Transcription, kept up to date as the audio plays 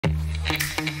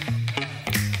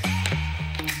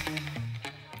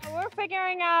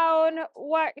figuring out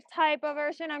what type of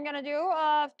version I'm gonna do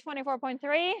of 24.3.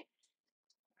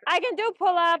 I can do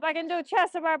pull-up, I can do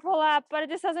chest to bar pull-up, but it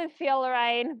just doesn't feel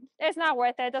right. It's not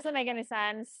worth it. It doesn't make any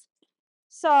sense.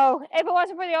 So if it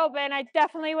wasn't for the open, I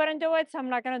definitely wouldn't do it, so I'm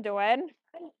not gonna do it.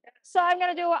 So I'm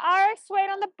gonna do RX weight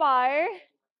on the bar,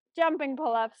 jumping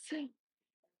pull-ups.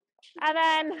 And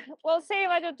then we'll see if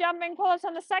I do jumping pull-ups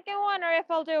on the second one or if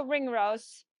I'll do ring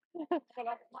rows.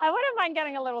 I wouldn't mind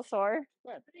getting a little sore.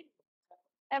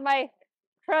 Am I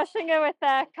crushing it with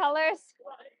the colors?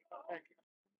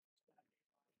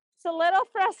 It's a little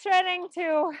frustrating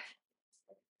to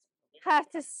have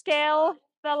to scale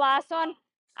the last one.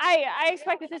 I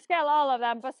expected to scale all of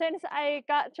them, but since I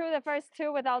got through the first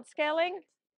two without scaling,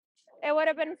 it would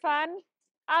have been fun.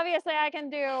 Obviously, I can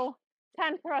do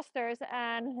 10 thrusters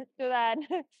and do that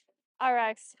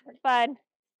RX, but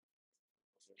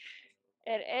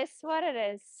it is what it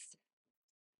is.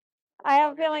 I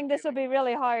have a feeling this will be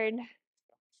really hard.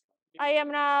 I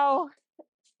am now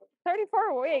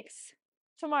 34 weeks.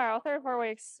 Tomorrow, 34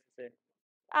 weeks.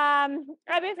 I've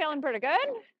been feeling pretty good.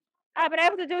 I've been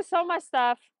able to do so much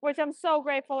stuff, which I'm so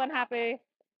grateful and happy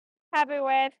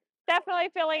with. Definitely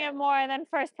feeling it more than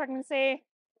first pregnancy,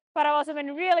 but I've also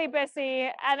been really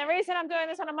busy. And the reason I'm doing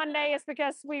this on a Monday is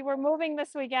because we were moving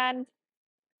this weekend,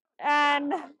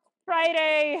 and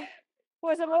Friday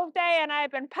was a move day, and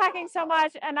I've been packing so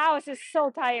much, and I was just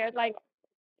so tired. Like,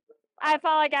 I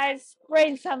felt like I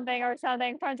sprained something or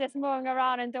something from just moving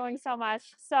around and doing so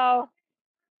much. So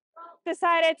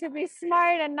decided to be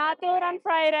smart and not do it on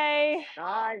Friday.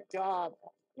 Nice job.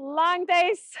 Long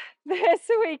days this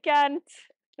weekend.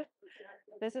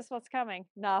 This is what's coming.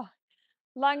 No.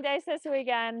 Long days this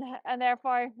weekend, and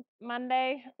therefore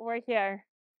Monday we're here.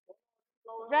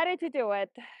 Ready to do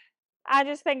it. I'm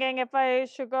just thinking if I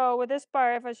should go with this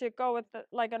bar, if I should go with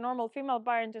like a normal female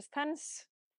bar and just tens.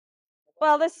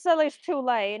 Well, this is at least too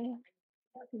late.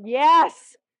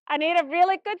 Yes! I need a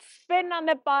really good spin on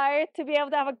the bar to be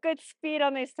able to have a good speed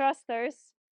on these thrusters.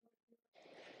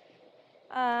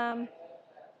 Does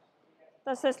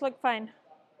this look fine?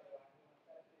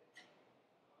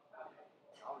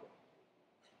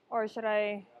 Or should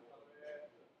I,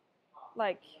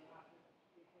 like,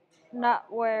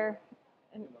 not wear?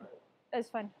 It's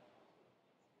fine.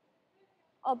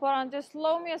 I'll put on just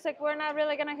low music. We're not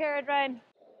really gonna hear it, right?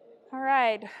 All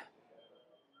right.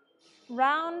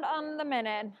 Round on the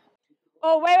minute.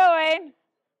 Oh, wait.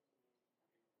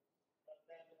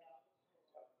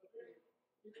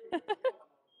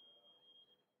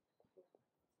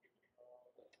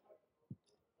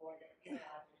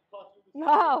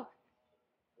 No.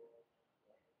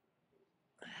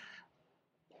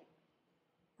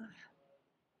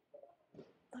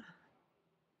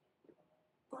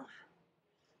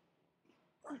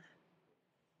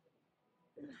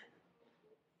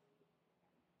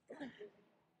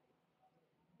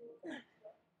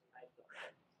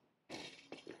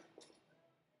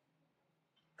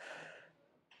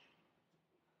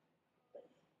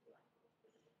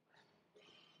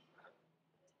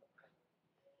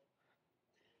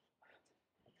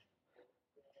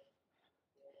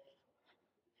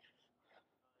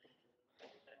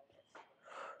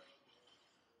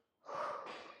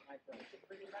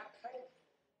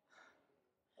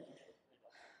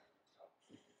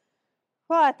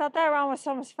 Well, I thought that round was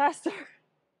so much faster.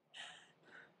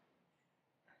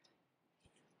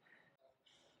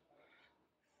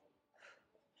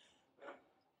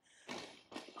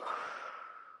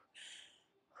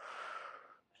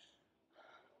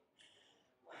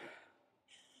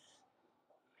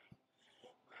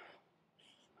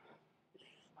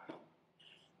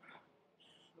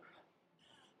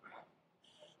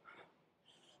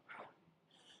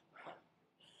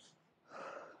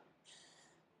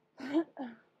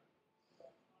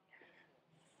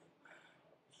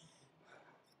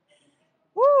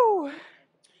 Woo!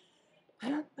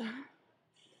 I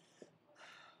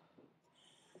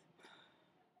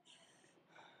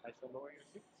shall lower your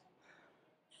feet.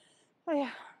 Oh,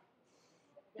 yeah.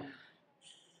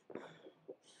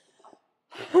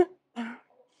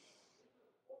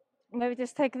 Maybe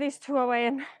just take these two away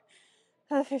and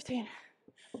have 15.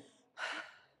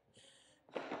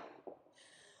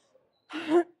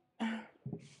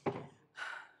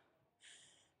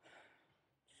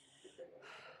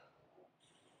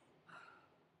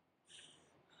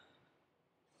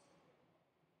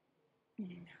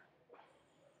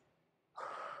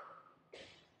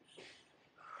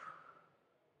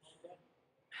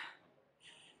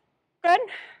 Good.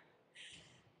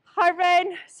 Heart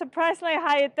rate surprisingly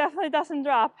high. It definitely doesn't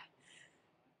drop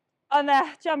on the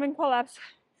jumping pull-ups,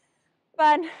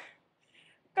 but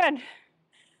good.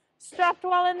 Strapped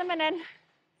well in the minute.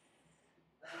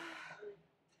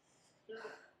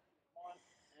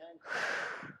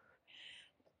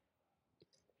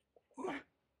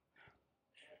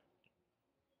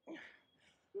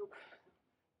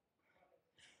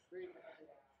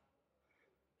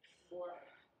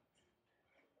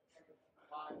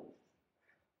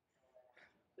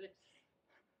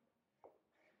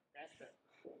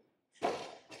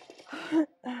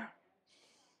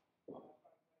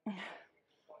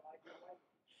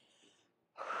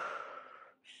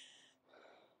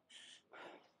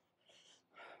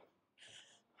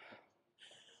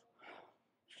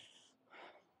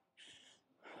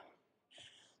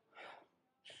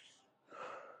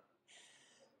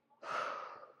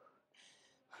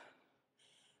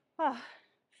 Oh,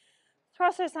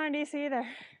 thrusters aren't easy either.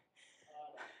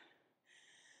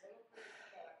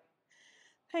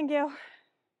 Thank you.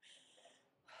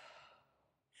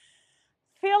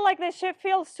 Feel like this ship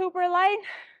feels super light.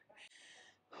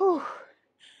 Whew.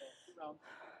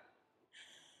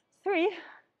 3.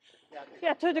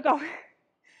 Yeah, 2 to go.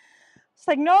 It's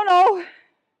like, no.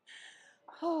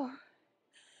 Oh.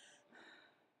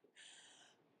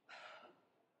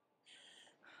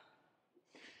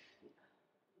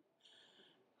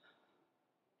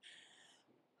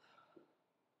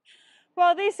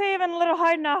 Well, these are even a little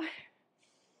hard now.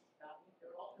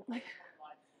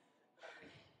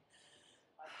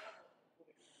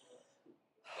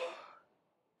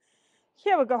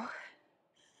 Here we go.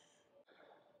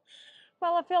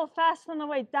 Well, I feel fast on the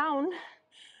way down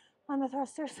on the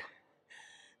thrusters.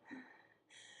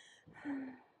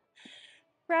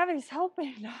 Gravity's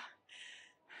helping.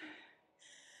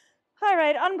 All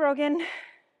right, unbroken.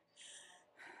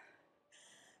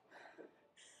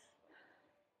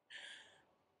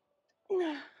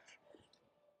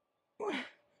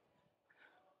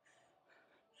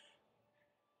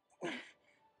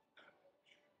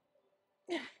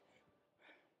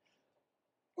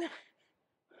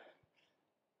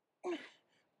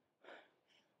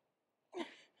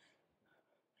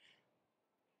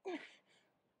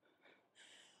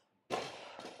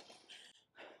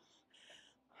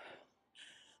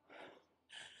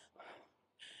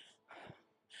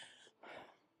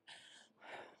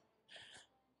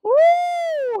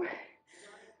 Woo!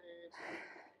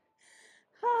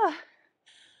 Ah.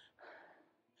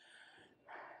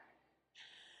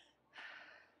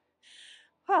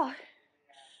 Well,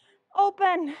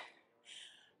 open.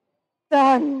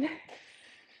 Done.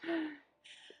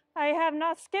 I have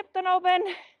not skipped an open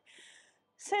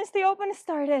since the open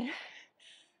started.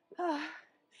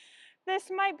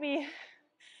 This might be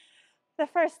the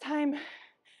first time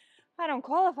I don't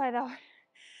qualify though.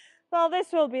 Well,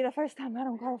 this will be the first time I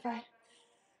don't qualify.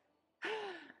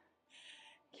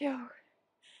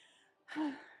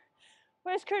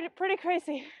 But it's pretty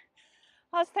crazy.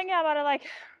 I was thinking about it, like,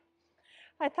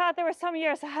 I thought there were some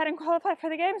years I hadn't qualified for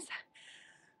the games,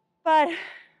 but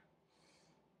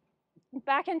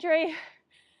back injury,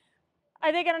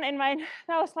 I did get an invite.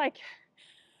 That was like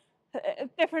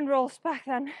different rules back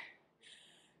then.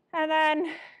 And then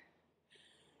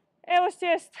it was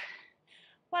just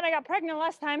when I got pregnant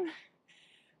last time,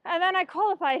 and then I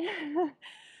qualified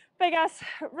because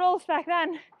rules back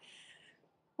then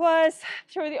was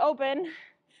through the Open,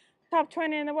 top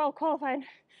 20 in the world qualified.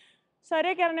 So I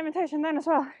did get an invitation then as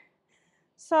well.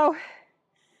 So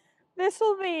this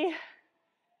will be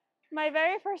my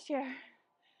very first year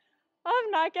of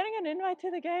not getting an invite to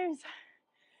the games,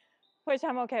 which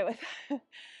I'm okay with.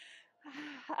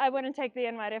 I wouldn't take the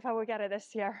invite if I would get it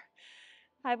this year.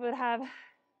 I would have,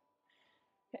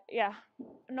 yeah,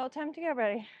 no time to get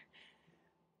ready.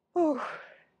 Ooh.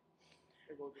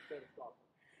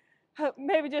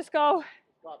 Maybe just go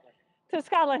to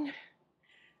Scotland.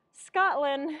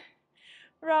 Scotland,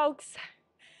 Rogues.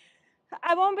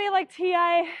 I won't be like TI,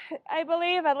 I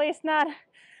believe, at least not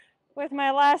with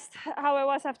my last, how it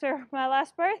was after my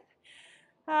last birth.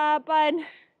 But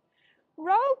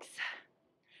Rogues,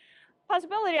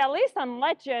 possibility at least on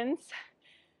Legends,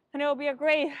 and it will be a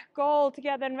great goal to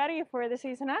get them ready for the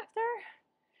season after.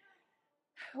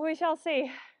 We shall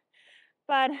see.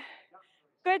 But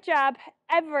good job,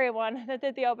 everyone that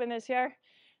did the Open this year.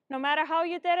 No matter how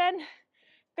you did it,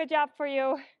 good job for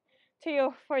you, to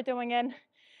you for doing it,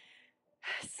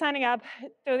 signing up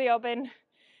to the Open,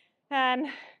 and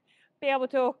be able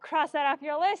to cross that off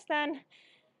your list, and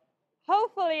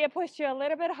hopefully it pushed you a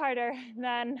little bit harder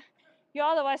than you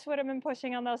otherwise would have been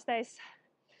pushing on those days.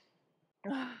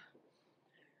 Now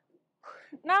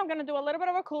I'm gonna do a little bit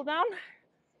of a cool down,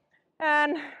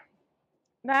 and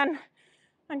then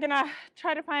I'm gonna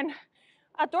try to find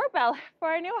a doorbell for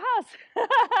our new house.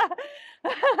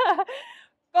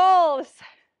 Goals.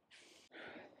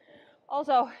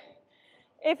 Also,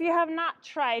 if you have not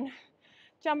tried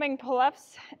jumping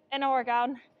pull-ups in a workout,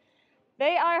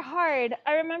 they are hard.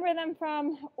 I remember them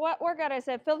from, what workout is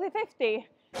it? Filthy 50,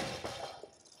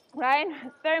 right?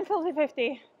 They're in Filthy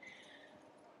 50.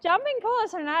 Jumping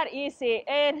pull-ups are not easy,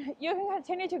 and you can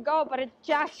continue to go, but it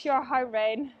jacks your heart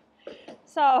rate.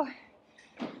 So,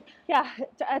 yeah,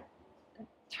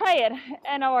 try it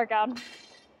in a workout.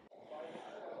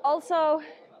 Also,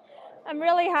 I'm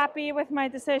really happy with my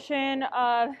decision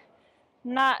of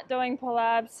not doing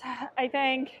pull-ups. I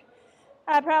think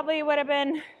I probably would have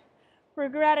been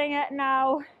regretting it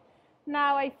now.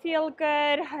 Now I feel good.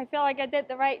 I feel like I did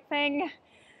the right thing.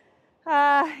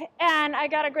 And I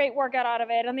got a great workout out of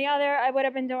it. On the other, I would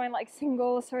have been doing like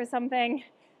singles or something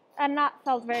and not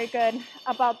felt very good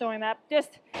about doing that.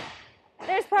 Just,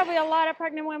 there's probably a lot of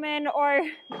pregnant women, or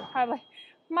probably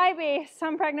might be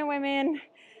some pregnant women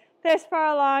this far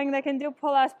along that can do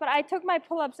pull-ups, but I took my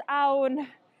pull-ups out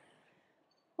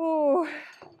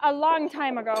a long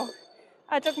time ago.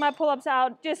 I took my pull-ups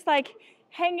out, just like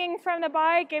hanging from the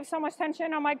bar gave so much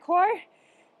tension on my core.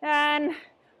 And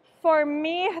for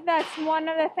me, that's one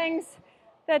of the things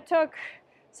that took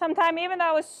some time, even though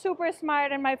I was super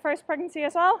smart in my first pregnancy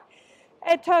as well,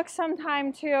 it took some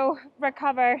time to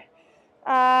recover.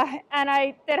 And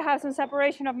I did have some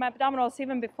separation of my abdominals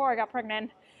even before I got pregnant.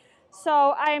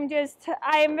 So I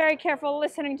am very careful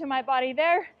listening to my body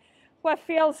there, what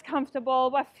feels comfortable,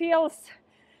 what feels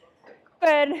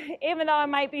good, even though it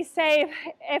might be safe.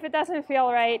 If it doesn't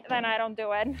feel right, then I don't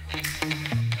do it.